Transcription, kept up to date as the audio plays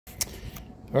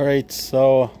All right,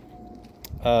 so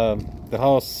the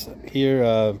house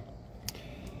here,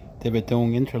 they were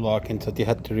doing interlocking, so they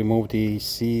had to remove the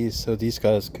AC so these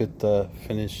guys could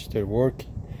finish their work.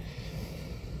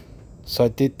 So I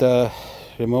did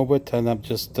remove it, and I'm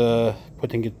just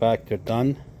putting it back. They're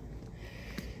done,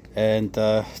 and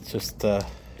just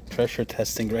pressure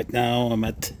testing right now. I'm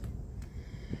at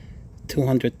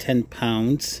 210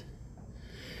 pounds.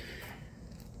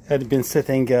 Had been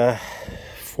sitting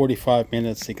 45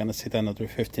 minutes. You're gonna sit another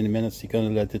 15 minutes. You're gonna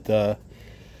let it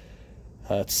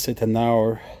sit an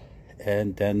hour,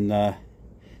 and then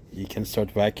you can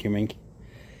start vacuuming.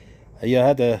 Yeah, I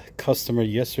had a customer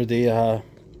yesterday.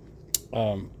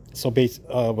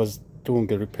 Was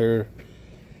doing a repair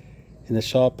in the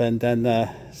shop, and then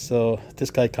so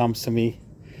this guy comes to me.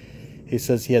 He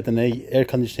says he had an air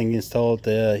conditioning installed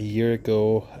a year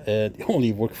ago, and it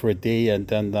only worked for a day, and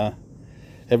then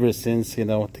ever since, you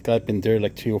know, the guy been there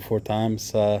like 3 or 4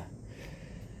 times to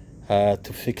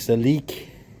fix a leak.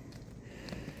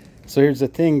 So here's the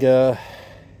thing,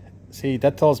 see,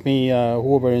 that tells me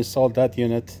whoever installed that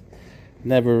unit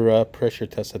never pressure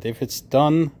tested. If it's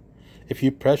done, if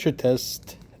you pressure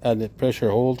test and the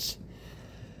pressure holds,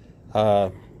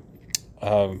 it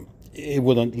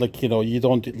wouldn't, like, you know, you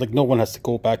don't, like, no one has to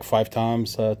go back 5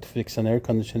 times to fix an air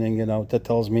conditioning. You know, that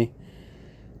tells me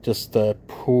just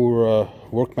poor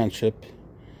workmanship.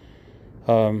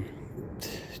 You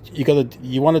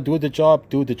want to do the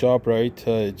job right.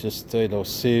 It just, you know,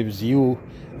 saves you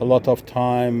a lot of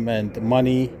time and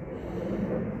money,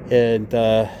 and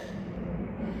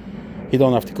you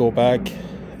don't have to go back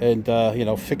and you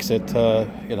know, fix it.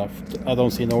 You know, I don't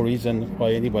see no reason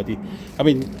why anybody, I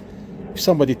mean, if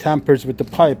somebody tampers with the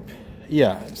pipe,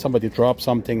 yeah, somebody drops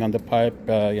something on the pipe,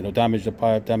 you know, damage the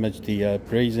pipe, damage the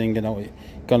brazing, you know, it's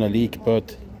gonna leak,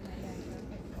 but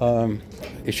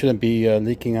it shouldn't be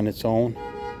leaking on its own.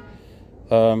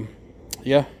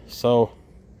 Yeah, so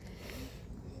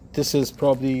this is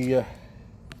probably the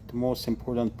most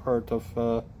important part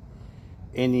of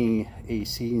any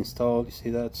AC installed. You see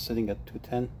that sitting at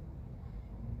 210,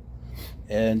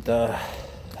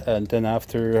 and then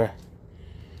after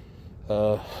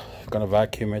gonna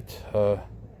vacuum it.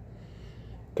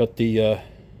 Got the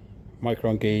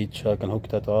micron gauge. I can hook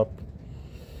that up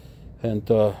and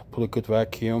pull a good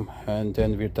vacuum, and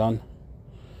then we're done.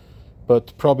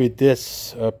 But probably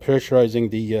this pressurizing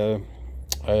the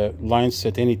line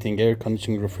set, anything, air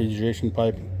conditioning, refrigeration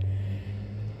pipe,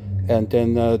 and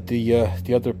then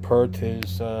the other part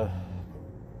is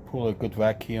pull a good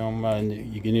vacuum, and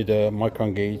you need a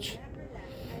micron gauge.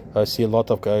 I see a lot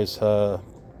of guys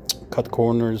cut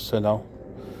corners, you know,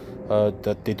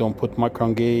 that they don't put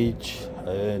micron gauge,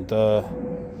 and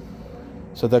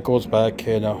so that goes back,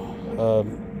 you know,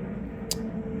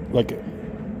 like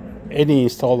any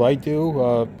install I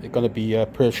do, it's gonna be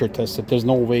pressure tested. There's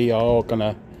no way I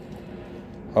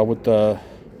would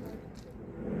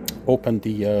open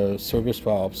the service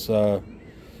valves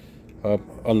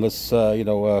unless you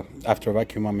know, after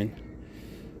vacuum, I mean.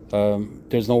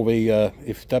 There's no way,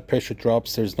 if that pressure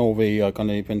drops, there's no way I'm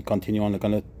gonna even continue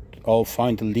on. I'll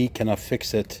find the leak and I'll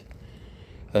fix it,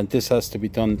 and this has to be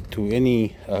done to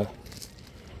any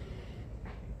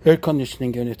air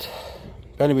conditioning unit.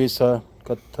 Anyways,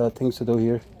 got things to do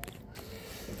here.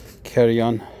 Carry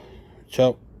on.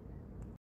 Ciao.